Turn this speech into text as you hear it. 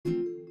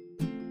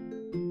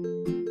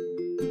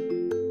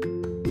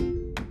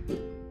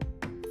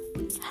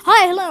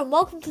Hi, hello, and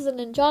welcome to the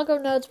Ninjago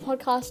Nerds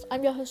podcast.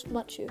 I'm your host,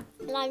 Machu.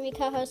 And I'm your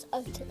co-host,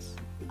 Otis.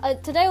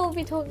 Today we'll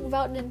be talking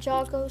about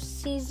Ninjago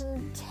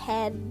Season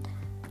 10.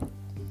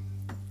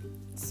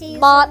 Season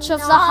March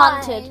of 9. the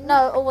Hunted.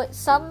 No, oh wait,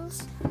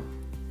 Sons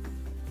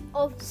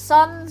of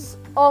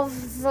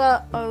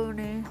the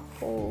Oni.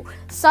 Oh.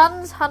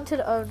 Sons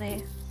Hunted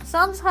Oni.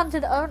 Sons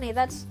Hunted Oni,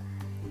 that's...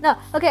 No,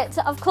 okay,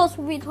 so of course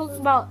we'll be talking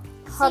about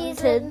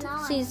Hunted.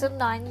 Season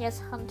 9, yes,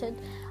 Hunted.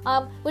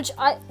 Which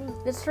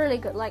it's really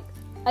good, like...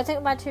 I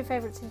think my two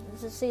favorite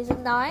seasons is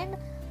Season 9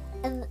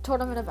 and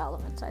Tournament of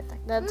Elements, I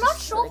think. I'm not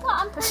sure, but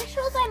I'm pretty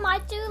sure they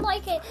might do,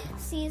 like, a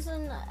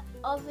season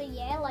of a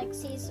year, like,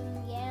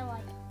 season year,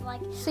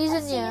 like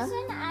Season year?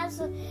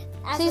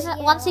 Season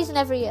One season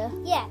every year?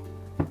 Yeah.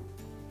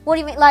 What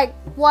do you mean, like,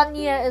 1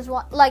 year is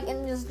one, like,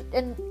 in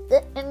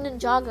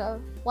Ninjago,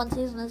 one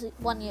season is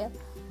 1 year?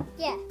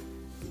 Yeah.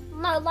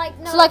 No.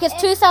 So, like, it's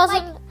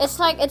 2000, it's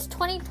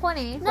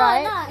 2020,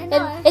 right?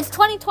 No. It's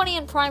 2020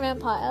 in Prime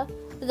Empire.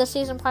 The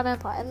season Prime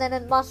Empire, and then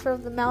in Master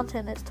of the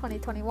Mountain it's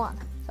 2021. Is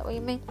that what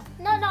you mean?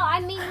 No, I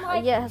mean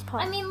like yeah, it has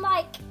Prime. I mean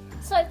like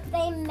so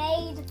they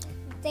made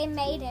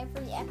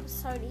every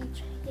episode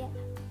each year.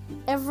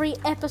 Every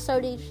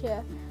episode each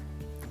year.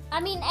 I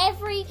mean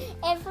every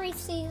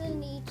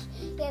season each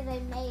year they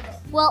made it.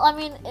 Well, I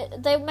mean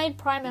they made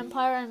Prime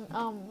Empire and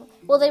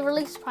they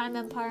released Prime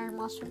Empire and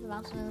Master of the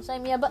Mountain in the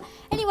same year. But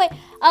anyway,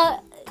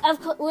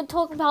 we're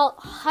talking about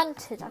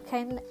Hunted,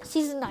 okay?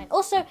 Season 9.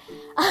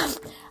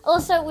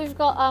 Also, we've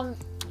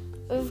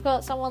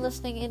got someone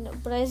listening in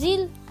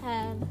Brazil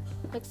and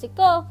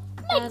Mexico.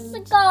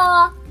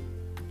 Mexico.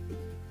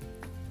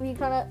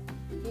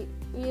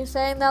 You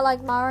saying that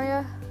like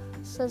Mario?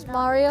 Says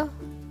Mario.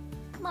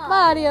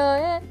 Mario,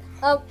 yeah.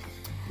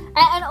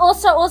 And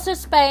also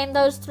Spain.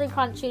 Those three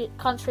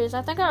countries.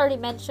 I think I already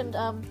mentioned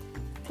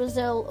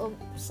Brazil or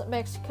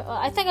Mexico.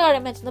 I think I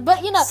already mentioned them.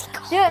 But you know,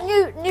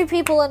 new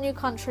people and new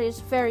countries.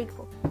 Very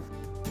cool.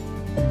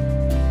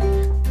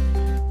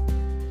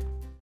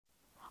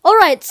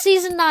 Alright,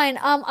 Season 9.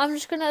 I'm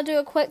just gonna do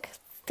a quick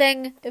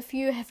thing if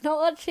you have not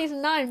watched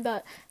Season 9,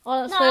 but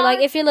honestly, like,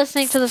 if you're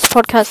listening to this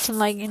podcast and,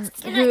 like,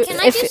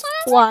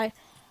 why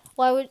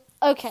would...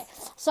 Okay,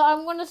 so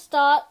I'm gonna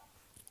start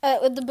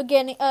with the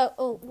beginning.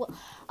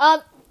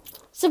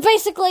 So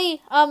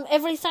basically,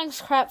 everything's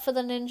crap for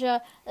the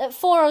ninja.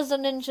 4 of the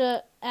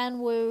ninja and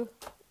Wu.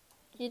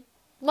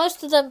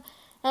 Most of them,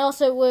 and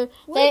also Wu,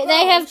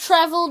 they have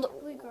traveled...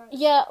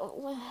 Yeah,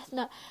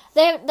 no.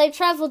 They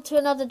traveled to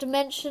another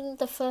dimension,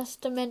 the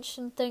first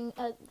dimension thing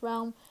at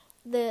realm.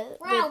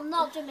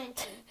 Not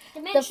dimension.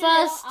 The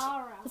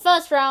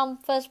first realm,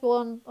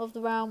 firstborn of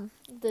the realm,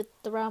 the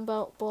realm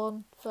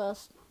born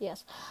first,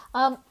 yes.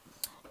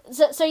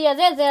 So yeah,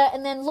 they're there,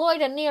 and then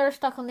Lloyd and Nia are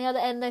stuck on the other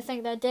end. They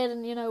think they're dead,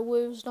 and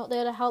Wu's not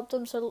there to help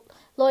them, so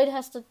Lloyd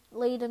has to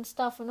lead and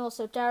stuff, and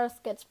also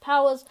Dareth gets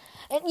powers.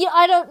 And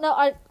I don't know,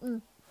 I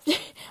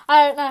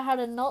don't know how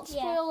to not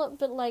spoil it,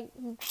 but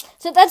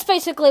so that's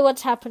basically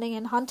what's happening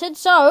in Hunted.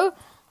 So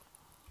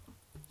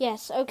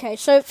yes, okay.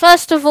 So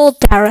first of all,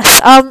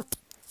 Dareth,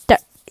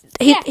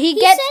 he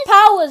gets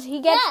powers.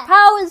 He gets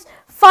powers.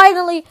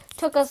 Finally,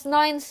 took us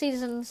 9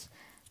 seasons,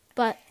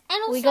 but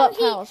we got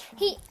powers.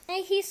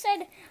 He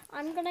said,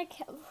 "I'm gonna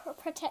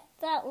protect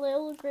that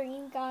little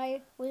green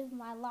guy with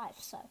my life."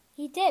 So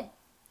he did.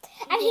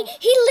 And he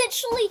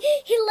literally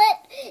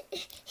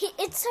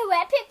it's so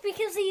epic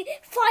because he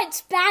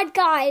fights bad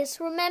guys.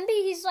 Remember,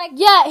 he's like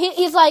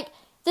he's like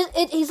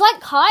he's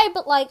like Kai,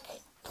 but like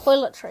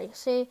toiletry.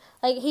 See,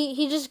 like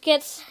he just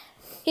gets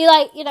he's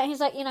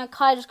like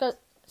Kai just goes.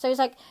 So he's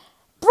like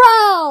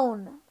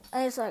brown,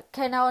 and he's like,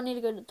 okay, now I need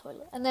to go to the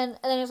toilet. And then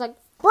he's like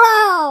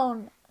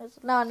brown.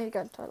 Now I need to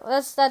go to the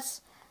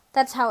toilet.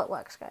 That's how it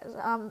works, guys.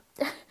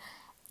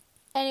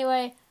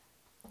 Anyway.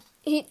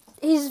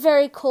 He's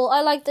very cool.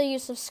 I like the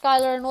use of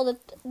Skylar and all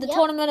the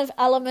Tournament of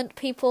Element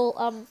people.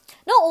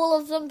 Not all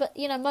of them, but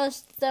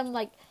most of them,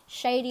 like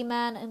Shady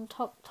Man and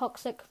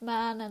Toxic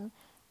Man and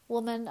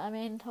Woman. I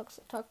mean,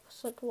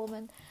 Toxic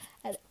Woman.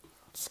 And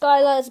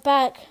Skylar is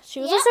back.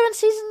 She was also in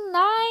season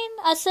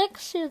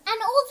 6. And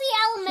all the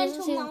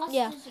elemental monsters.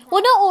 Yeah.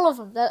 Well, not all of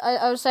them.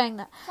 I was saying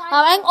that.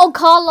 And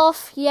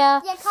Karloff.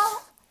 Yeah. Yeah,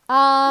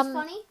 Karloff. He's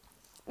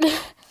funny.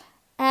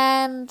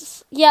 And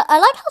yeah, I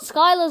like how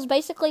Skylar's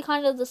basically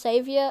kind of the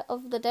savior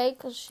of the day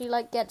because she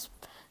gets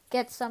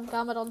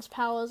Garmadon's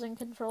powers and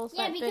controls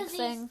that big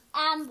thing.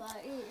 Yeah, because Amber.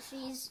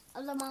 She's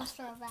the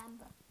master of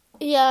Amber.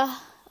 Yeah,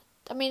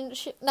 I mean,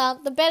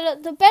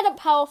 the better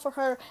power for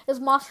her is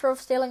master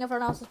of stealing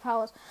everyone else's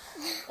powers,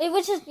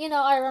 which is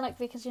ironic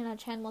because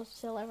Chen wants to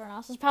steal everyone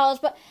else's powers.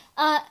 But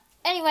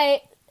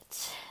anyway,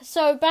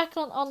 so back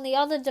on the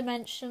other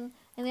dimension.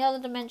 In the other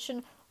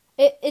dimension.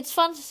 It's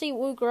fun to see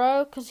Wu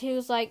grow because he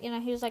was kind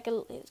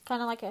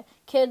of like a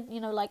kid,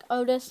 like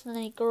Otis, and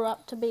then he grew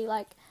up to be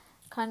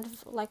kind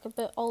of a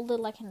bit older,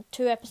 like in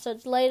 2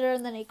 episodes later,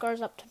 and then he grows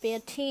up to be a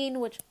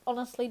teen, which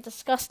honestly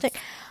disgusting.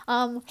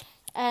 And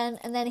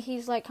then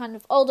he's kind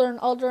of older and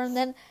older, and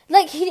then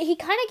he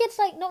kind of gets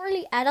not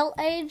really adult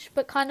age,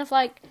 but kind of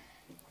he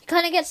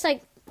kind of gets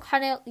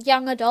kind of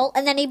young adult,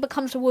 and then he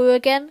becomes Wu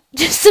again,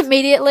 just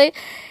immediately.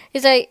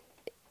 He's like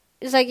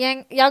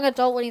young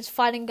adult when he's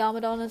fighting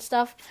Garmadon and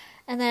stuff,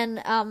 and then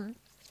and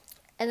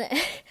then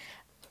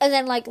and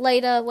then like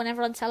later when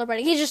everyone's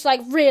celebrating, he's just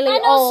like really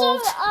and old.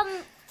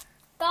 Also,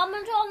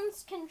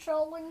 Garmadon's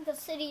controlling the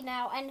city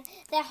now, and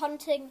they're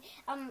hunting.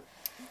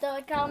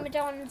 The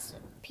Garmadon's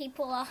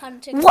people are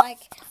hunting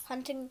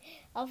hunting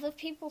other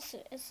people's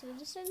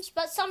citizens,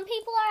 but some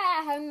people are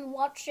at home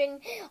watching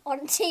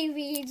on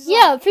TV.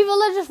 Yeah, people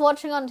are just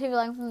watching on TV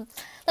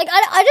like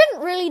I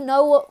didn't really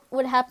know what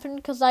would happen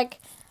because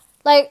like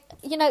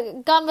you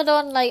know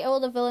Garmadon, like all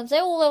the villains, they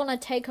all want to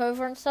take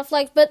over and stuff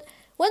but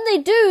when they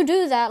do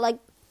that, like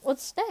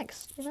what's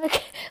next, you know?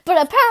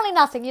 But apparently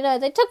nothing, you know.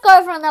 They took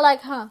over and they're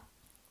like,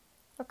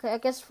 okay, I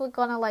guess we're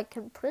gonna like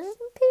imprison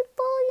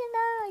people, you know,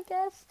 I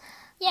guess.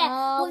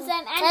 Yeah, with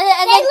them,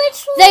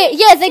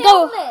 and they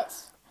go. It.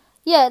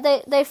 Yeah,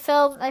 they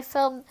film and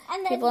then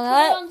people put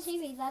it on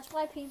TV. That's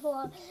why people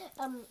are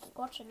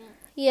watching it.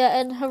 Yeah,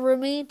 and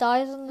Harumi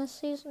dies in this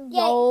season.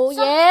 Somehow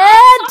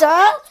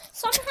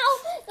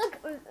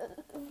the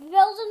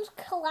building's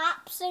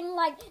collapsing,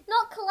 like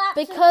not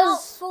collapsing,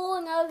 not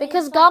falling over.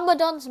 Because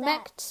Garmadon's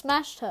mech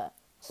smashed it.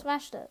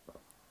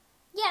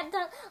 Yeah,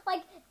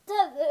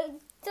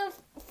 the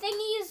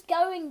thingy is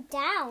going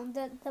down.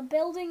 The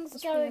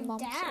building's going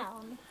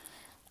down.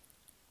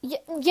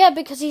 Yeah,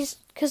 because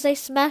they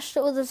smashed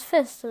it with his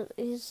fist. So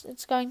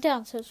it's going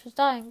down, so she's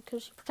dying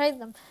because she betrayed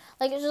them.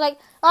 Like it's just like,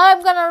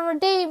 I'm gonna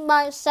redeem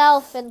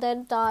myself, and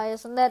then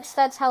dies, and that's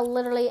how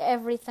literally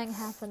everything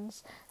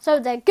happens. So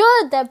they're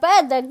good, they're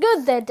bad, they're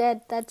good, they're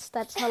dead. That's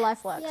how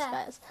life works,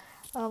 guys.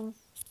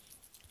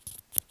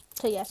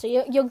 So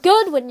you're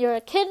good when you're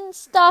a kid and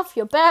stuff.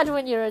 You're bad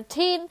when you're a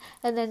teen,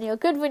 and then you're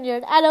good when you're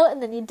an adult,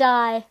 and then you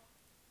die.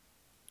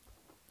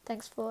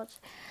 Thanks for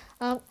watching.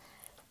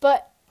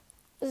 But.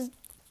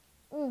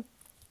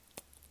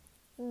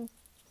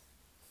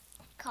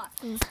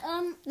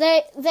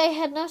 They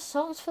had no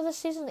songs for the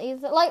season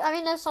either. Like, I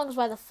mean, no songs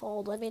by The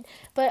Fold. I mean,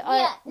 but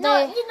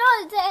there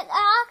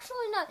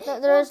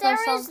is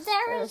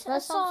a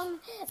song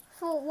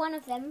for one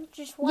of them.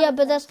 Just one. Yeah,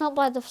 but that's not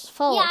by The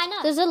Fold. Yeah, I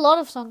know. There's a lot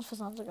of songs for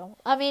Sons of Garmadon.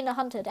 I mean,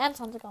 Hunted and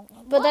Sons of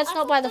Garmadon, but that's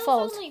not by The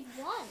Fold. Only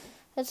one.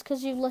 That's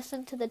because you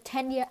listened to the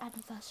 10-year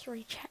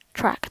anniversary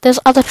track. There's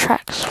other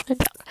tracks.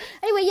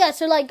 Anyway, yeah.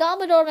 So like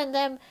Garmadon and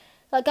them.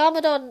 Like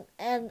Garmadon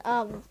and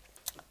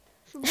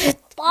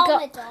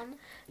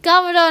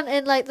Garmadon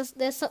and like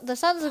the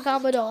Sons of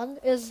Garmadon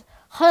is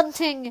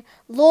hunting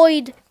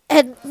Lloyd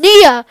and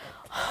Nia,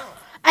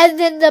 and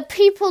then the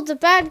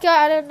bad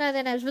guy, I don't know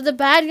their names, but the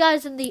bad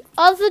guys in the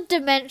other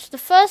dimension, the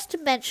first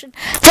dimension,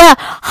 they're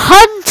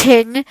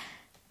hunting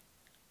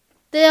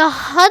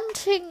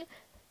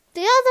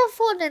the other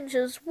 4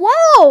 ninjas.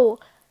 Whoa!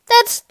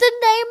 That's the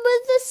name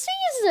of the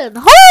season.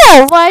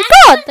 Oh my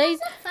god!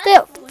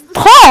 They're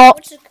hot.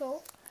 Which is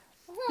cool.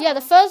 Yeah,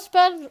 the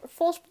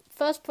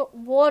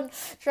firstborn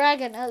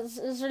dragon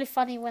is really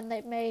funny when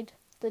they made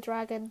the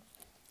dragon.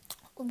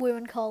 Wu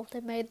and Cole, they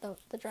made the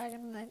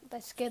dragon. And they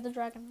scared the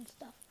dragon and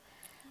stuff.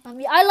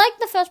 Yeah, I like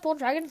the firstborn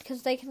dragon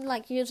because they can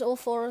like use all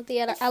 4 of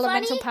the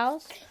elemental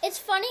powers. It's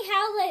funny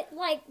how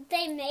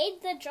they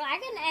made the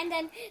dragon and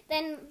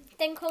then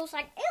Cole's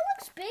like, it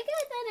looks bigger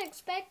than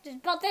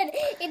expected, but then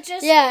it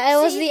just it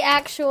was the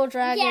actual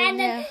dragon.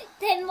 Yeah,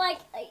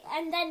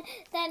 and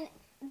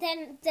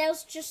then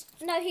there's just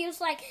he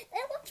was like,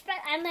 it looks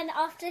better, and then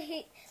after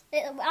he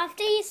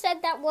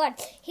said that word,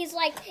 he's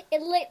like,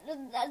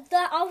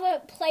 the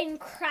other plane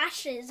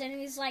crashes, and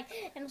he's like,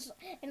 and was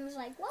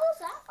like, what was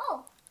that?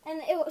 Oh. And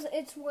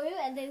it's Wu,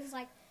 and then he's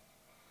like,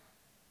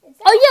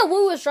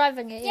 Wu was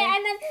driving it. Yeah,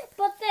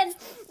 but then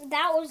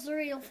that was the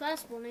real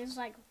first one. He's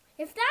like,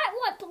 if that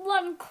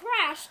one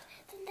crashed,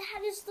 then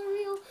that is the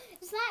real.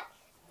 Is that?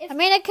 I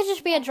mean, it could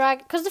just be a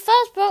dragon, because the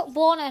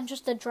firstborn and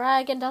just a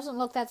dragon doesn't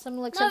look that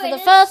similar. Except for the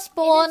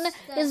firstborn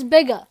is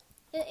bigger.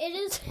 It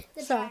is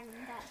the dragon.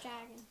 That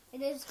dragon.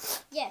 It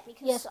is. Yeah,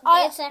 because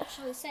it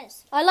actually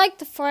says. I like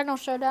the final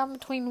showdown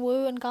between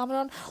Wu and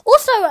Garmadon.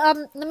 Also,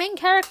 the main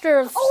character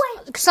of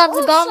Sons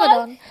of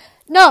Garmadon.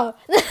 No,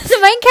 the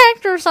main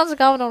character of Sons of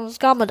Garmadon was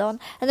Garmadon,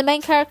 and the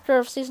main character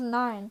of season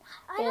 9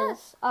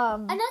 is I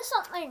know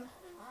something.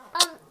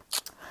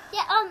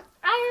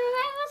 I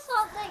remember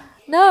something.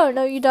 No,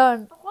 you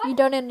don't. What? You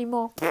don't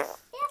anymore. Yes,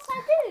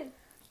 I do.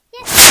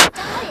 Yes, he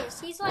dies.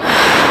 He's like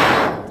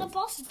the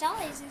boss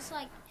dies. He's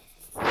like.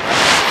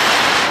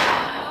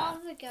 Yeah,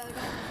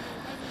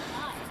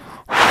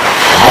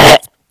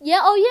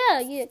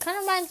 it kind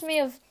of reminds me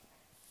of,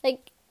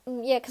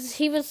 because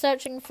he was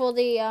searching for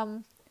the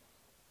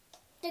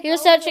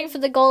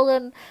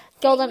golden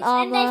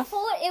armor. And they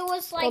thought it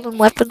was like golden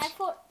weapons.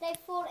 They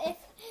thought if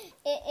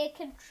it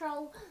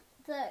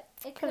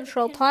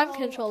control time,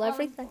 control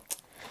everything.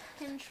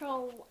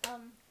 Control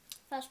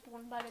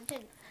firstborn, but it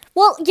didn't.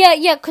 Well,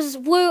 yeah, because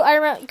Wu,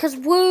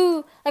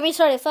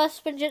 the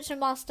first Spinjitzu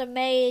Master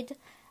made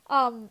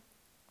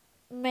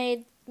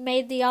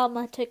the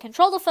armor to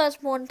control the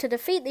firstborn to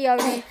defeat the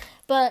Oni,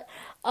 but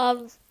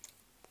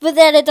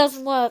then it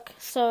doesn't work.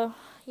 So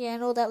Yeah,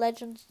 and all that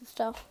legends and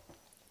stuff.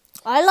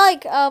 I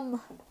like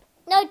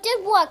No, it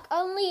did work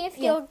only if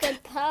Yeah. you're a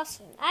good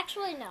person.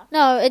 Actually, no.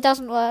 No, it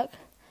doesn't work.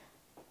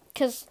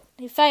 Because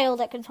he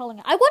failed at controlling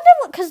it. I wonder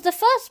what... Because the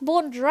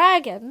firstborn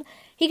dragon,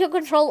 he could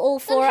control all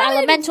four how did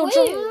elemental...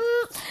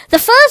 Wu? The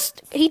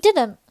first... He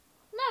didn't.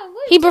 No,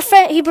 He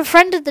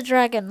befriended the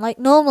dragon, like,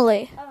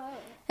 normally.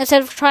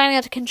 Instead of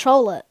trying to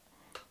control it.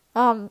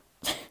 I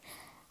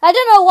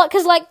don't know what...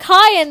 Because, like,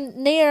 Kai and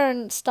Nier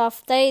and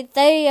stuff, they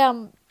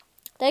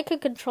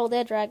could control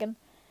their dragon.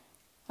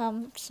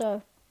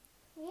 So...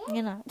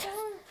 You know.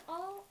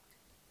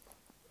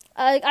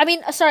 I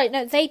mean, sorry,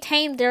 no, they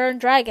tamed their own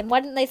dragon. Why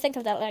didn't they think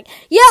of that? Like,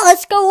 yeah,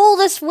 let's go all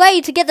this way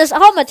to get this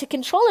armor to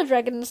control a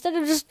dragon instead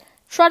of just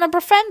trying to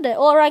befriend it.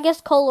 Or I guess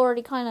Cole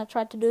already kind of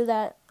tried to do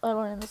that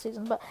earlier in the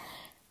season, but,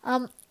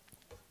 What,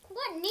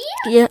 Nia?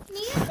 Yeah.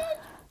 Nia did?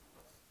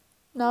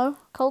 No,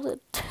 Cole did.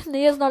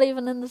 Nia's not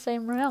even in the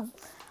same realm.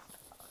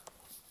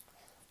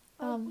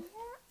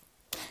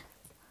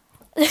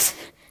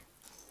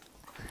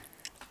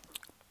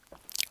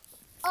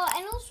 Oh,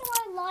 and also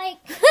I like,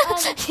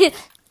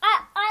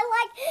 I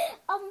like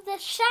the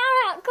shout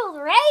out called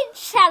Raid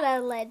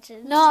Shadow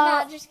Legends.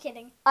 No. Just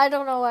kidding. I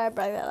don't know why I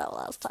brought that up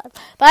last time.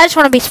 But I just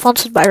want to be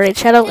sponsored by Raid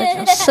Shadow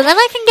Legends. So then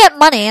I can get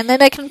money, and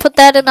then I can put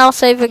that in our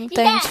saving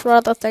things for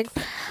other things.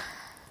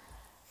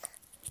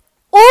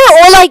 Or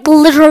like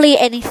literally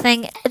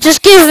anything.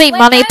 Just give me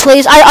money,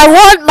 please. I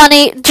want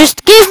money.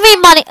 Just give me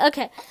money.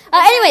 Okay.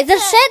 Anyway, the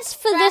sets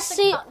for this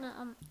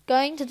season...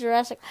 Going to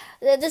Jurassic...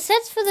 The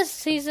sets for this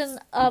season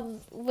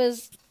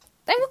was...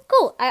 They were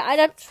cool. I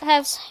don't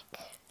have...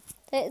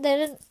 They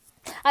didn't...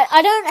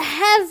 I don't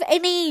have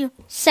any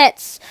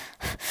sets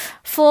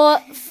for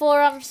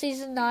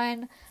season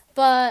 9,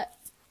 but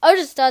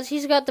Otis does.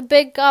 He's got the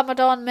big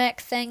Garmadon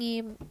mech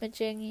thingy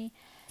majingy,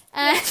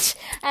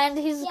 and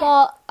he's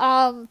got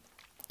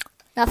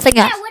nothing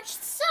else. Yeah, which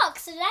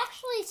sucks. It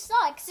actually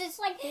sucks. It's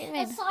like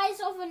the size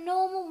of a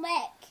normal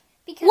mech.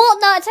 Because Well,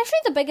 no, it's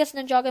actually the biggest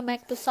Ninjago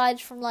mech besides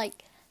from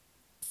like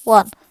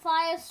one.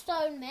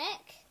 Firestone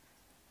mech.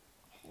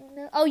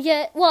 Oh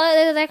yeah,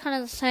 well they're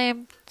kind of the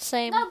same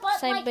No, but,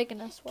 same like,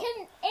 bigness.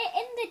 In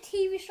the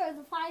TV show,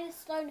 the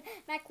Firestone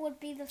mech would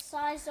be the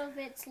size of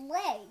its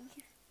leg.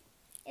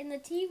 In the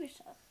TV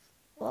show.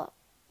 What?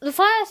 The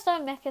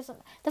Firestone mech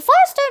isn't. The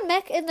Firestone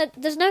mech in the.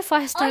 There's no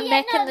Firestone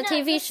mech in the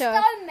TV show.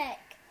 Stone mech.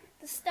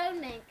 The stone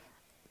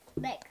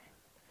mech.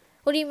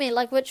 What do you mean?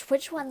 Like which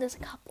one? There's a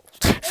couple.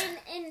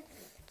 In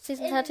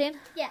Season 13?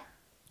 Yeah.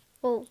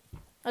 Oh,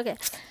 okay.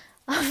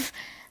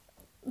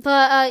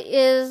 But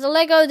is the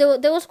Lego?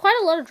 There was quite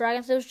a lot of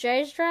dragons. There was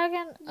Jay's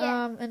dragon,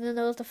 and then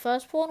there was the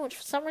firstborn, which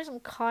for some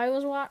reason Kai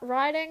was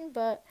riding,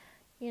 but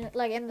you know,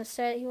 like in the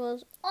set he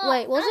was.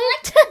 Wait, was I he?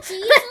 like the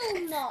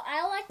diesel knot.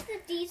 I like the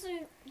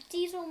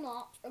diesel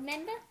knot.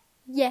 Remember?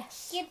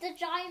 Yes. Get the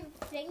giant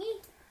thingy.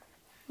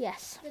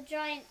 Yes. The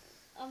giant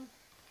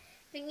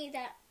thingy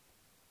that.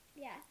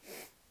 Yeah.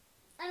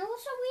 And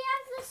also we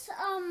have this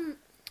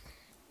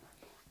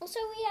Also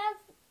we have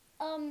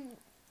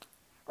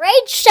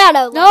Raid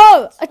Shadow.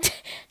 No,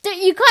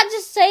 you can't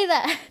just say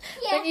that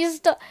Yeah.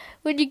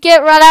 when you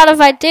get run out of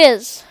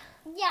ideas.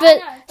 Yeah,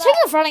 But I know,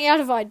 speaking of running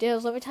out of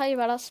ideas, let me tell you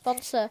about our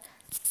sponsor.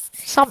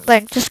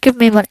 Something. Just give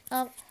me money.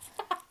 Yeah,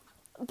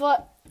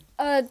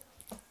 no,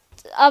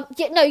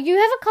 you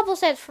have a couple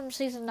sets from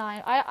season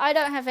 9. I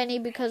don't have any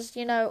because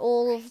you know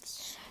all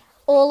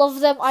of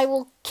them I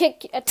will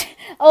kick.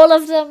 All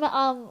of them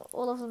are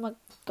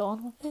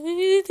gone.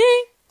 This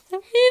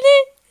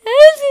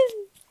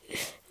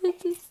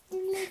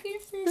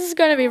is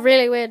going to be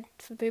really weird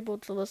for people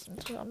to listen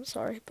to. I'm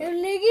sorry. But... Your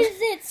Lego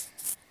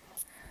sets.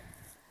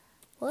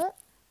 What?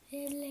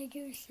 Your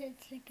Lego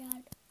sets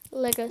again.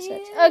 Lego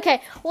sets.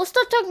 Okay, we'll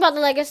stop talking about the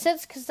Lego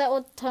sets because that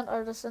would turn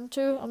Otis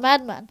into a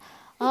madman.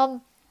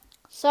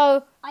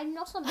 So. I'm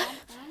not a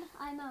madman.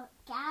 I'm a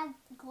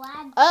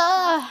glad.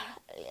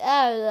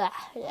 Yeah.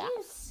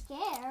 I'm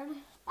scared.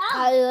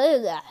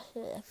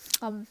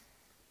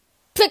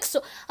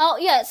 Pixel. Oh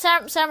yeah,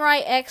 Samurai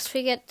X.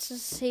 We get to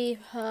see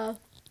her.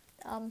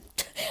 Yeah,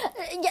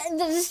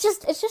 it's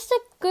just a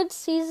good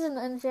season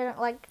in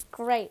general. Like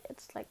great.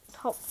 It's like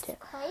top tier.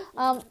 Crazy.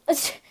 And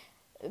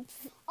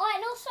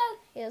also,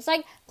 Yeah, it's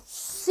like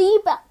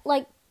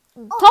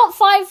top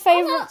 5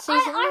 favorite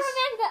seasons. I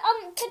remember.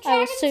 The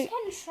dragons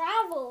can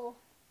travel.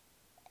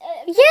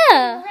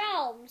 Yeah.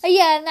 Realms.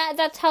 Yeah, and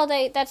that's how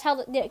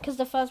because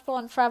the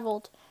firstborn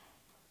traveled.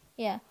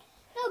 Yeah.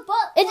 No,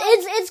 but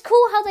It's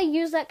cool how they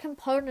use that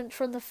component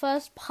from the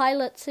first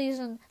pilot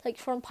season, like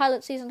from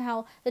pilot season,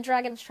 how the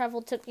dragons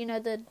traveled to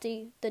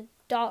the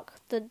dark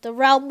the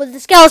realm with the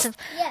skeletons.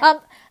 Yeah.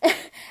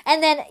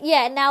 And then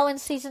now in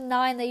season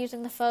 9 they're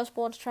using the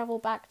firstborn to travel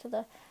back to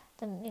the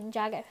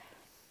Ninjago.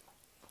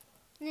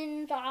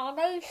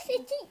 Ninjago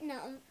City.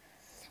 No,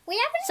 we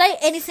haven't Say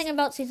anything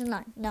about season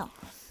 9. No.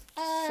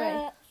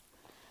 Say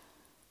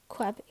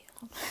Quabby.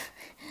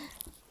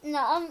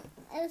 No,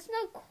 there's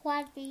no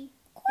Quabby.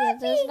 Yeah,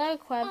 there's no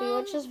Quabby,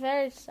 which is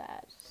very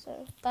sad.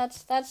 So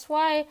that's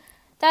why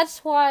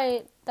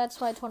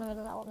Tournament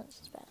of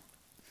Elements is bad.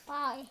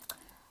 Why?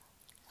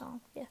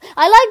 Oh, yeah.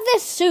 I like their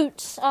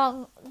suits. The suits.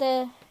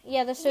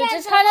 Yeah, It's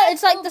kind of.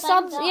 It's like the banged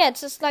sun's. up. Yeah,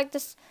 it's just like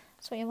this.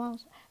 That's what your mom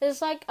said.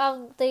 It's like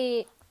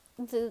the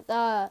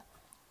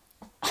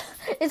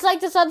it's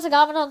like the Sons of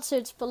Garmadon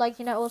suits, but like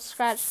all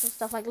scratched and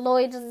stuff. Like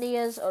Lloyd's and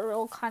Nia's are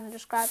all kind of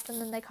just scratched,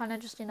 and then they kind of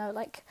just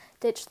like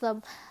ditched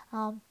them.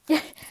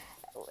 Which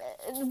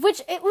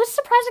it was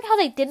surprising how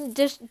they didn't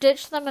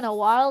ditch them in a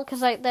while,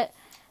 because like that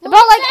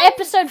about like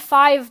episode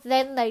 5,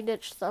 then they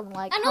ditched them.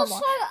 Like And come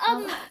also,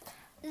 on.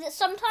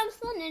 sometimes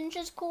the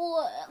ninjas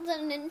call the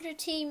ninja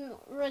team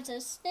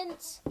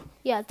Resistance.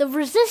 Yeah, the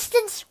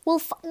Resistance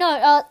will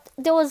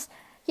there was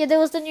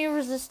the new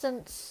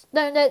Resistance.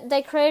 No,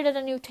 they created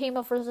a new team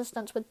of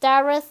Resistance with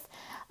Dareth,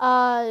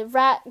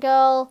 Rat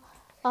Girl,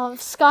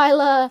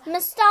 Skylar.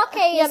 Mistake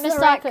is the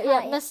red girl.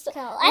 And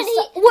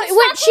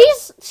wait,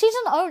 she's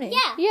an Oni.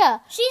 Yeah.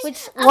 She's a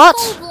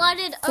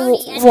full-blooded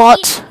Oni, and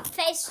he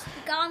faced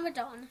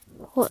Garmadon.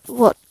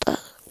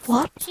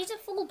 What? She's a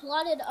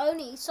full-blooded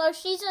Oni, so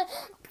she's a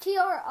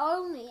pure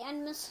Oni,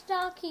 and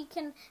Mistake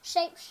can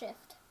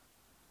shapeshift.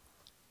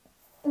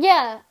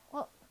 Yeah.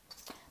 Well,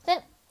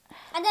 then.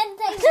 And then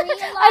they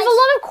realized. I have a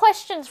lot of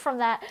questions from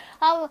that.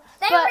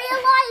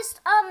 Realized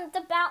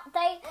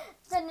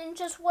the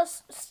ninjas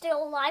was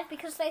still alive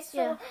because they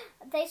saw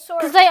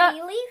a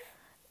tea leaf.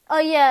 Oh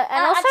yeah,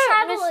 and also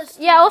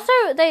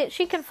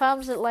she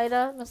confirms it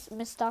later.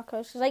 Miss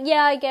Darko, she's like,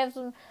 yeah, I gave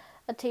them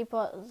a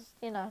teapot.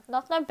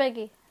 Not no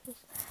biggie. It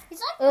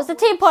was the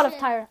teapot of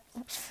Tyra.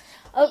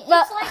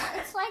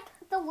 It's like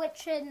the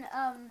witch in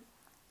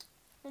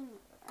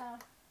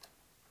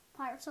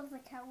Pirates of the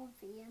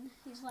Caribbean.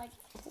 He's like,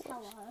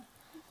 hello.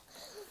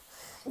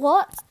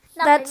 What?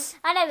 Nothing.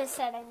 I never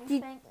said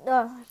anything.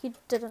 You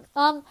didn't.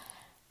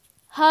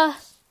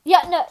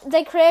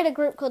 They created a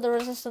group called the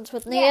Resistance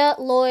with Nia,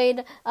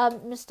 Lloyd,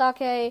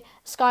 Mistake,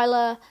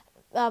 Skylar,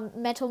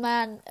 Metal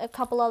Man, a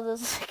couple of the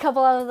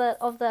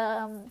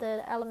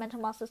Elemental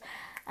Masters,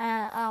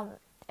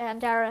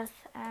 and Dareth,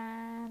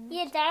 and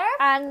Dareth,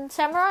 and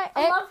Samurai.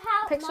 I love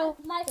how Pixel.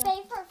 My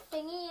favorite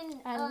thingy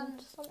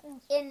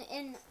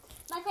in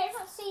my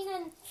favorite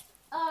scene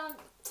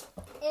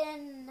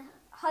in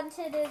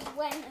Hunted is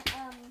when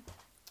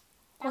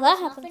that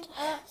happened.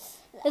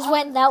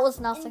 That was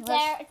nothing.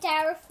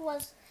 Dareth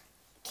was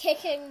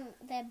kicking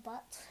their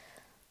butts.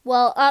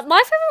 Well,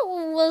 my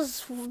favorite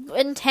was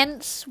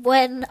intense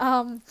when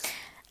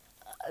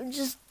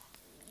just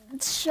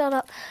shut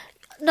up.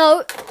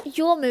 No,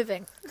 you're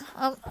moving.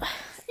 My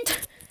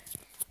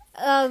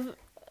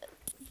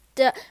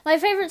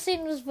favorite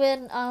scene was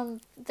when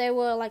they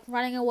were like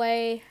running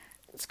away.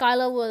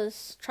 Skylar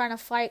was trying to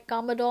fight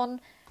Garmadon.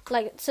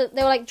 So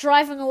they were like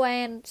driving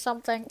away and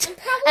something,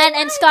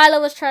 and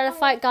Skylar was trying to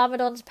fight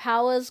Garmadon's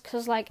powers,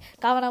 because like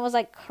Garmadon was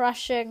like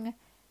crushing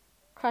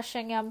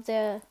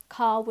their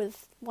car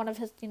with one of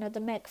his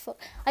the mech foot.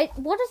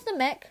 What is the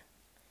mech?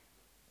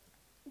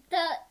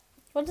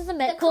 What is the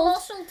mech called? The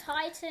Colossal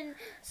Titan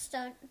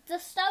Stone. The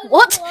Stone.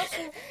 What?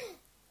 Colossal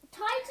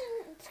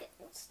Titan.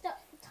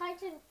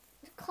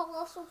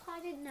 Colossal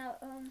Titan. No.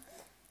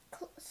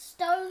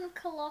 Stone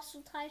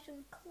Colossal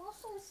Titan.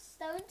 Colossal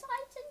Stone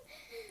Titan?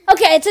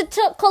 Okay, it's a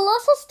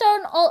Colossal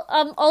Stone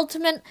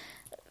Ultimate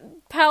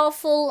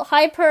Powerful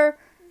Hyper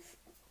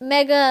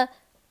Mega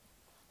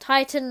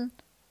Titan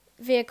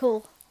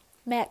Vehicle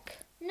Mech.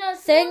 No,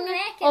 thing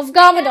mech. Of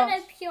Garmadon.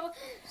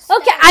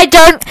 Okay, I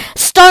don't.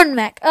 Stone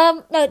Mech.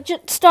 No,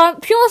 just stone.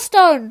 Pure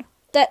stone.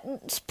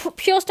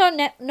 Pure stone,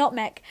 not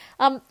mech.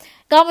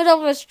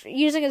 Garmadon was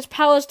using his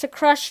powers to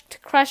crush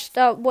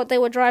what they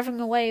were driving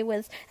away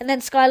with, and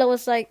then Skylar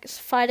was like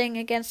fighting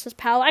against his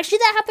power. Actually,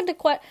 that happened to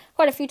quite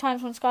a few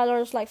times when Skylar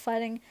was like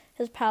fighting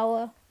his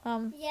power.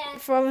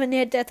 From a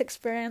near-death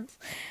experience,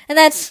 and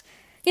that's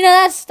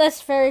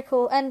very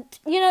cool. And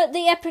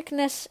the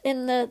epicness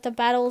in the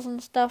battles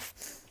and stuff.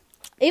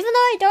 Even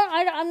though I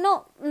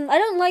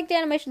don't like the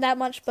animation that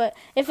much, but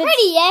if it's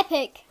pretty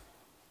epic.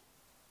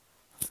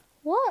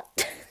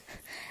 What?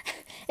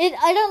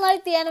 I don't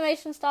like the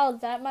animation style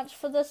that much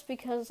for this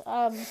because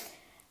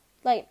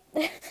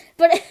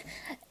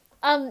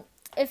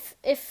if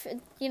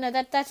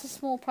that's a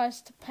small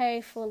price to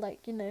pay for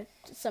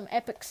some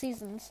epic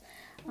seasons.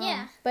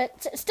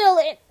 But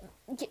still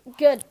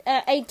good.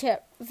 A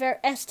tier, very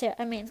S tier.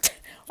 I mean,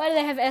 why do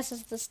they have S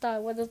as the star?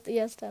 What does the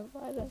S stand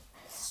for? I don't.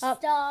 Star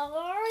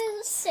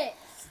 6.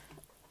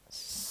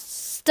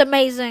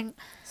 Amazing.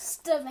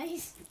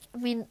 Amazing. I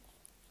mean.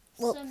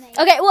 Well,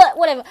 okay,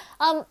 whatever.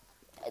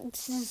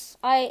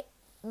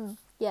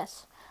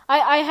 Yes.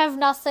 I have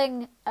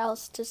nothing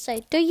else to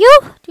say. Do you?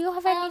 Do you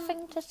have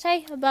anything to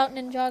say about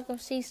Ninjago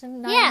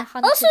Season 9? Yeah.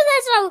 Also,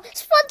 there's no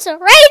sponsor.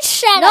 Raid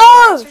Shadow.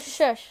 No!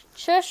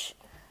 Shush.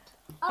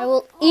 I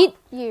will eat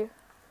you.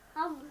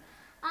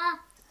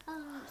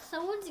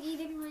 Someone's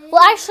eating me.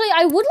 Well, actually,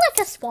 I would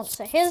like a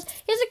sponsor. Here's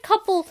a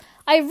couple.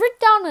 I wrote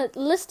down a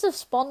list of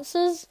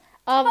sponsors.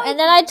 And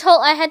then I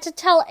had to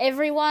tell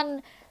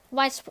everyone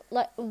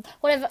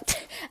whatever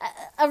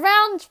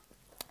around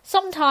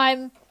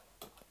sometime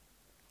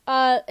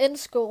in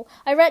school.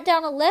 I wrote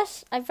down a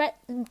list.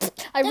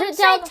 Don't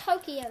say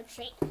Tokyo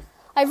Treat.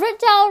 I wrote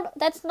down.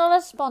 That's not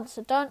a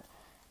sponsor. Don't.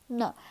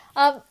 No.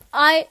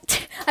 I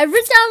wrote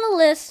down a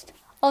list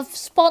of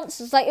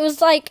sponsors. Like it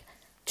was like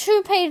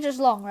 2 pages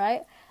long,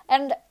 right?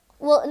 And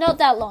well, not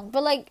that long,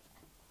 but like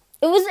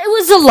it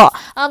was a lot.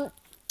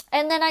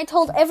 And then I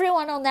told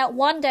everyone on that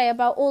one day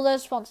about all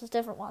those sponsors,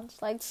 different ones,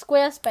 like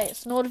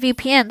Squarespace,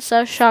 NordVPN,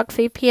 Surfshark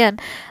VPN,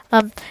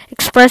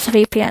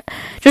 ExpressVPN.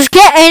 Just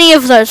get any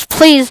of those,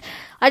 please.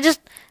 I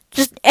just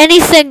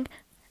anything.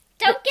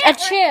 Don't get a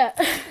chair.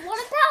 What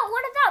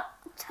about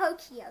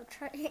Tokyo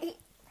Treat?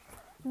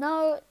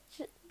 No,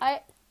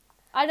 I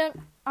don't.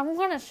 I'm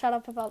gonna shut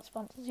up about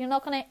sponsors. You're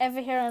not gonna ever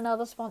hear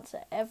another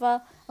sponsor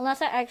ever,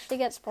 unless I actually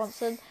get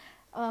sponsored.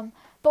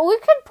 But we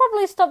could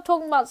probably stop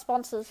talking about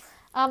sponsors.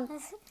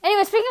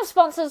 Anyway, speaking of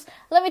sponsors,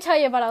 let me tell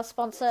you about our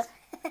sponsor.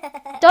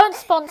 Don't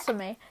sponsor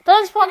me.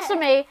 Don't sponsor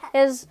me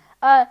is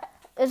a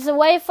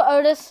way for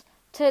Otis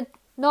to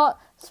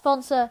not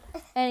sponsor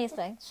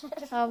anything.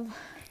 I'm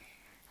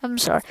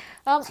sorry.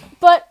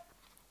 But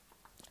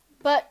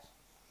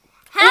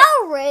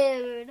how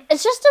rude!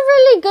 It's just a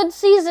really good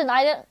season.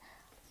 It's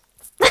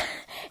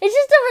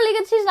just a really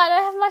good season. I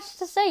don't have much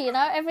to say. You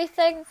know,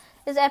 everything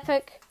is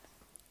epic,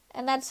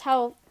 and that's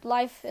how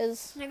life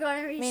is. You're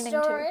going to meaning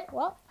restore to. it.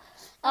 What?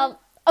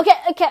 Okay.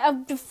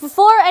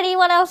 Before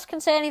anyone else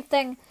can say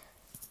anything,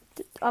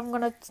 I'm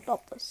gonna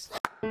stop this.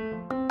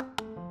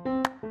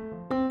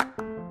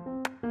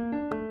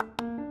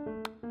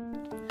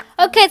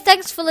 Okay,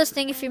 thanks for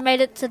listening. If you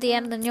made it to the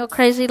end, then you're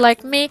crazy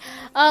like me.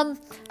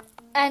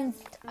 And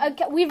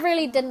we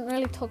really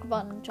didn't talk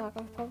about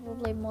Ninjago.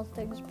 Probably more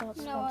things about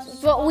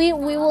sponsors, but we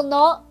will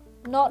not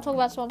talk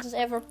about sponsors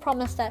ever.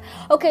 Promise that.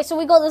 Okay, so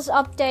we got this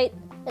update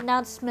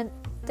announcement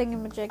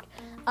thingamajig.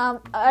 I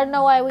don't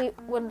know why we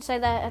wouldn't say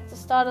that at the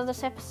start of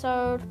this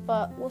episode,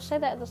 but we'll say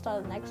that at the start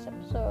of the next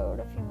episode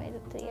if you made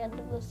it to the end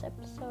of this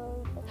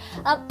episode.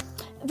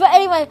 But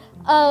anyway,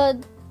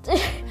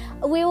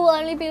 we will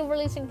only be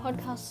releasing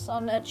podcasts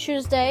on a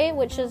Tuesday,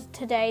 which is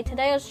today.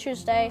 Today is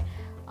Tuesday.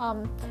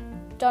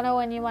 Don't know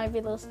when you might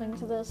be listening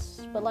to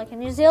this, but like in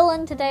New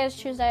Zealand, today is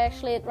Tuesday.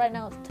 Actually, right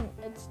now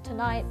it's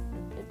tonight.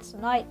 It's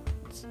night.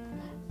 It's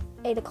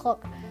 8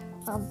 o'clock.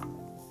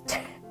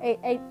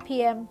 8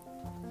 p.m.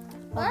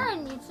 We're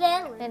in New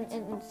Zealand.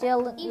 In New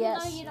Zealand, even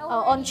yes. You know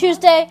on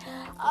Tuesday.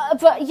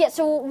 But yeah,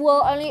 so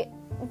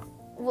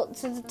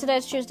so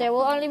today's Tuesday.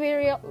 We'll only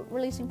be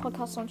releasing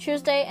podcasts on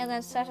Tuesday and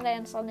then Saturday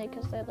and Sunday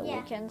because they're the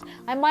weekends.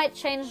 I might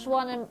change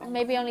one and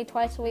maybe only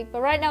twice a week,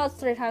 but right now it's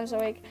 3 times a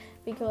week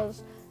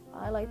because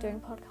I like doing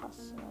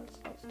podcasts and I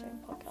just like doing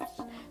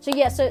podcasts. So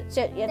yeah,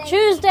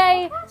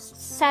 Tuesday,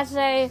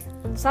 Saturday,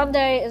 and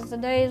Sunday is the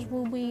days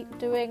we'll be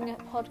doing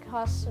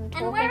podcasts and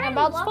talking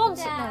about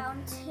sponsors.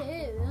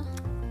 Too.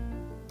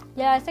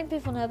 Yeah, I think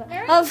people know that.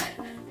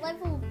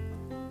 Level,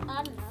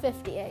 I don't know.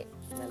 58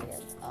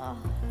 million.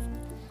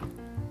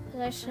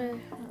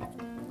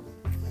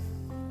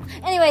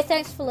 Anyway,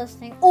 thanks for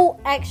listening. Oh,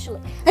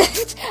 actually,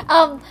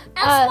 our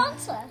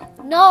sponsor.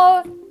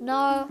 No.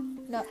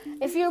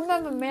 If you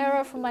remember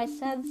Mira from my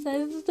sad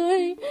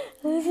story,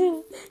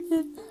 and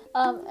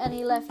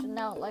he left, and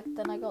now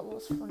then I got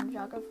lost from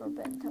Ninjago for a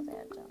bit until they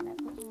had done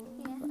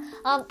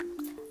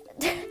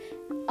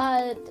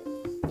that.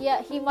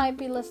 Yeah, he might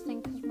be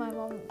listening because my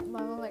mom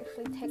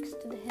actually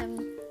texted him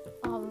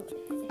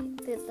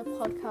the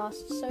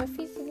podcast. So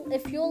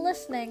if you're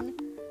listening,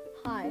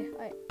 hi.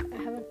 I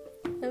haven't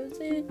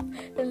seen him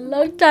in a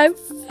long time.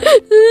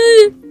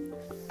 Good.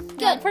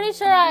 I'm pretty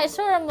sure I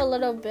saw him a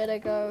little bit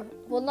ago.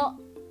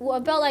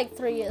 About like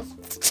 3 years.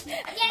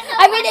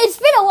 I mean, it's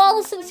been a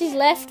while since he's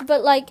left,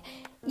 but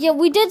yeah,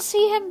 we did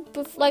see him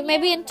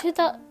maybe in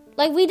 2000.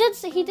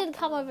 He did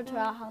come over to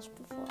our house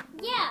before.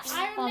 Yeah,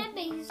 I remember.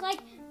 He's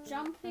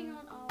jumping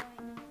on.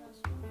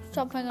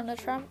 Jumping on a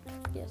tramp.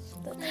 Yes.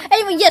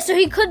 Anyway, yeah. So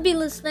he could be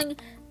listening.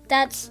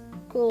 That's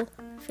cool.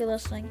 If you're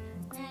listening.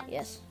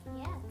 Yes.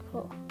 Yeah.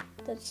 Cool.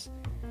 That's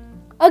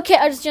okay.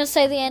 I just gonna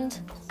say the end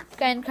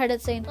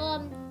credit scene.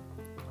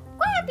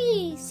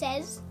 Grabby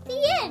says the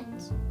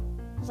end.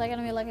 Is that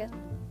gonna be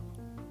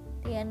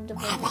the end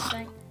of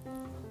everything?